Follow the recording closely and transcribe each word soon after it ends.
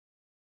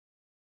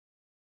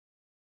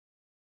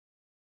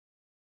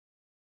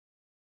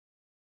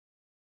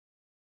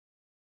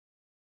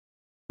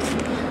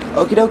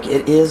Okie doke,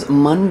 it is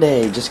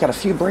Monday. Just got a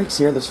few breaks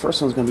here. This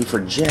first one's going to be for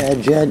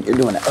Jed. Jed, you're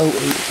doing 08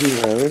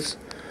 Heroes.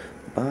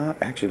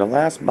 Actually, the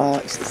last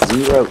box is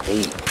 08.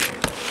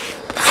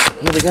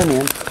 Here we go,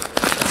 man.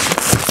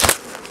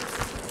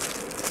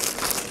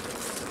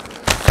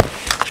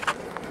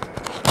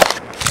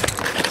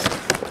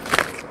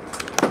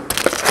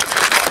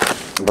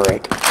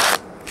 Break.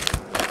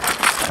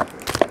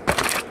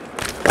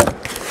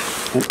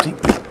 Empty.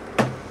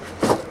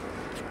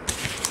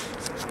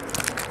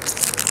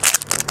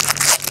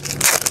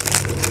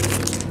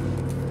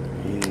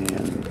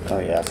 Oh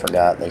yeah, I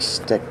forgot. They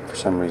stick for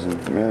some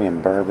reason. Miriam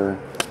Barber,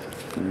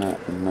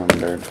 not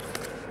numbered.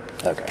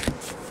 Okay. I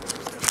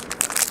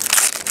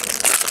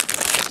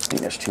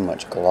think there's too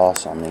much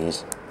gloss on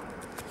these.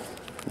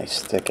 They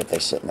stick if they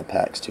sit in the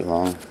packs too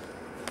long.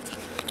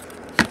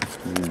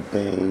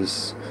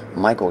 Base.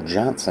 Michael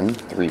Johnson,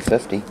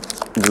 350.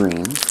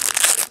 Green.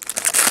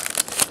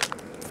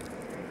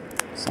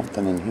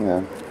 Something in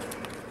here,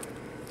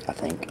 I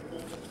think.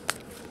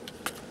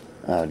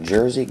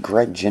 Jersey,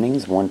 Greg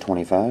Jennings,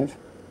 125.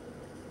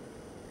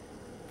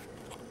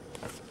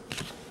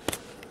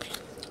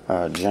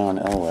 John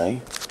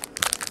Elway.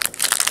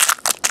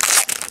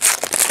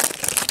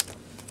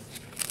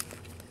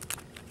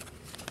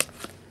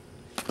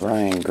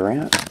 Ryan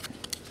Grant.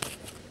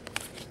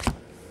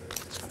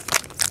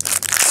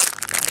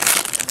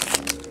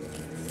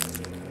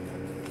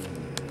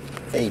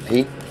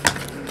 AP.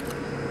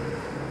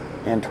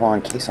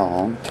 Antoine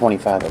Caisson,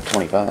 25 of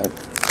 25.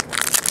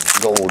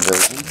 Gold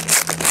jersey.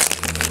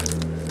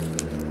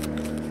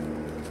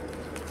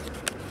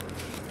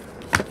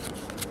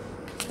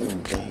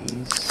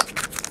 Base.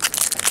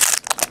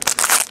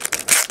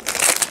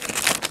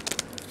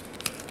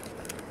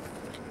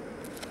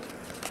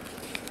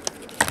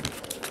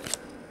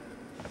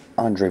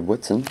 Andre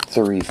Woodson,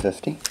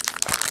 350.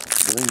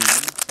 Green.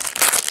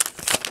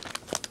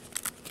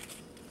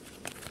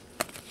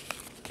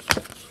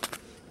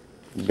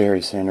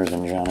 Barry Sanders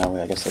and John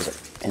Elway. I guess those are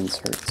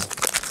inserts.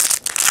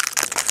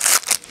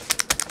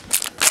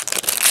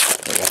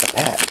 They got the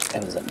pack.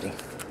 That was empty.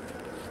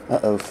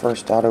 Uh-oh,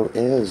 first auto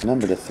is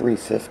number to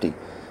 350.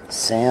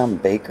 Sam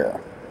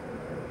Baker.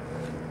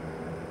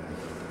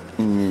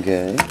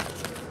 Okay.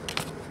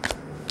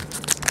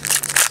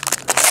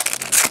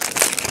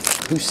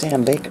 Who's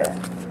Sam Baker?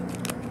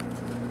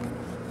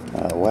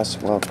 Wes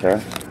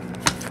Welker.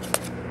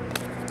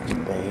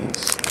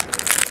 Base.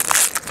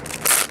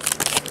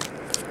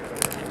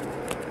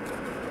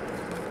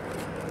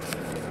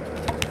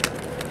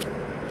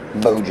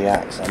 Bo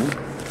Jackson.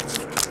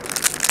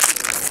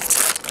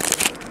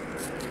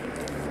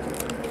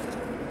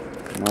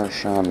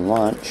 Marshawn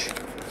Lynch.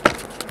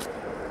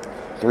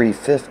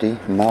 350.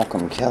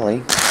 Malcolm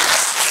Kelly.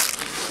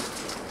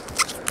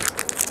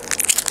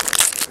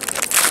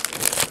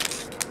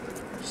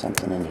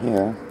 Something in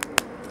here.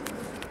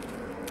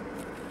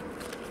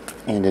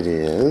 And it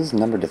is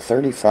number to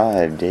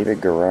 35.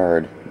 David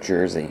Garrard.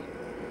 Jersey.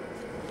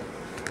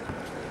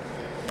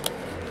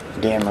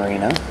 Dan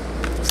Marino.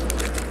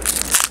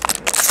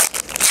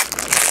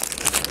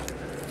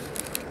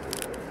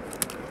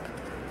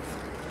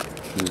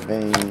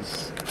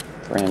 Base.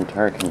 Fran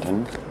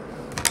Tarkenton.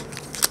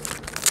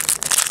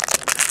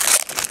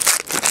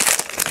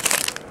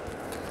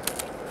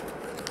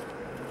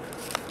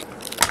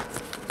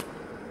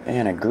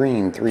 And a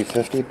green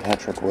 350,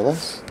 Patrick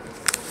Willis.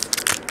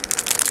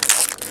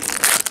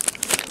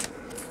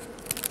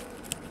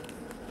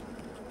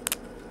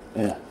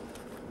 Yeah.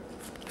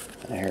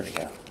 There we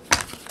go.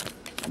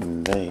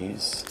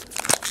 Base.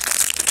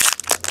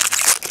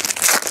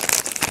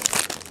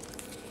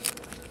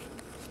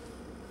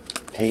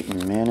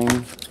 Peyton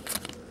Manning.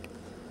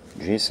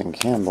 Jason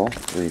Campbell,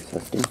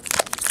 350.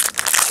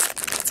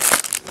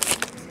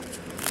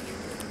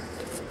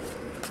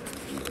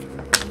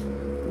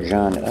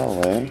 John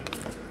Elway.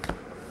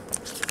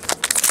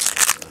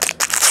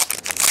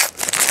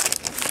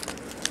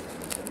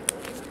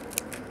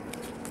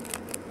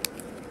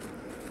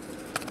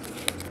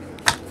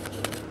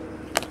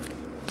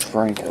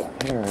 Franco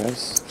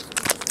Harris.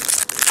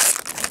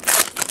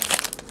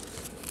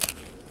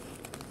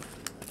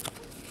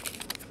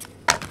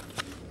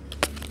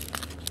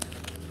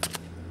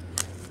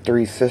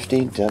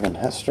 $350, Devin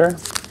Hester.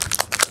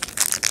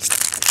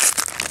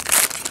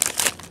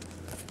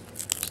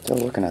 Still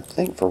looking, I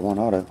think, for one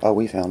auto. Oh,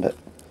 we found it.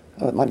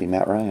 Oh, it might be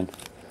Matt Ryan.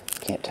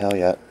 Can't tell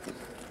yet.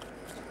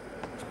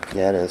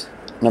 Yeah, it is.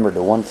 Numbered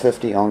to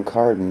 150 on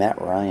card,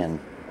 Matt Ryan.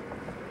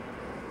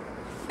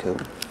 Cool.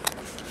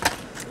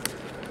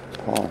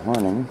 Paul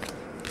Hornung.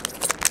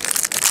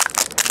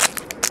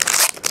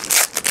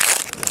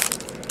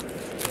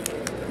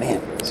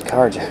 Man, these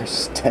cards are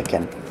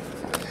sticking.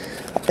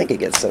 I think it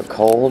gets so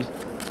cold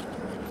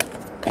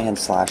and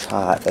slash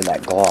hot that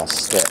that gloss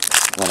sticks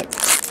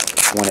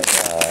when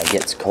it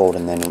gets cold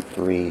and then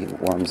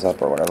warms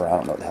up or whatever. I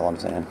don't know what the hell I'm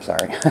saying.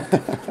 Sorry.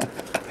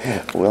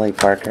 Willie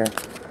Parker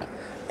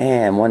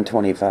and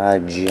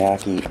 125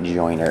 Jackie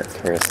Joyner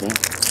Kersey.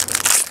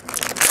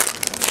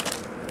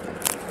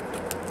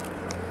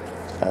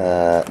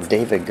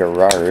 David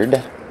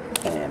Garrard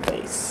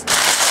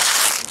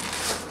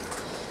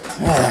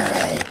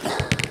Alright.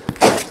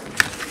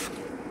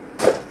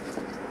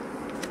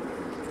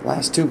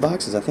 Last 2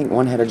 boxes, I think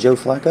one had a Joe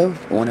Flacco,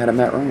 one had a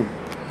Matt Ryan.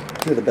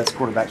 2 of the best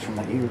quarterbacks from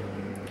that year.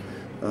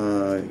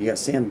 You got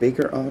Sam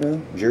Baker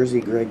auto, jersey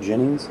Greg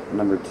Jennings,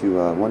 number to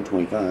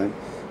 125.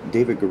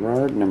 David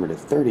Garrard, number to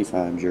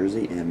 35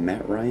 jersey, and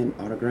Matt Ryan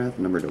autograph,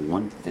 number to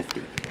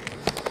 150.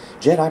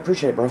 Jed, I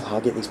appreciate it, bro.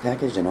 I'll get these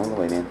packaged and on the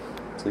way, man.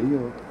 See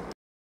you.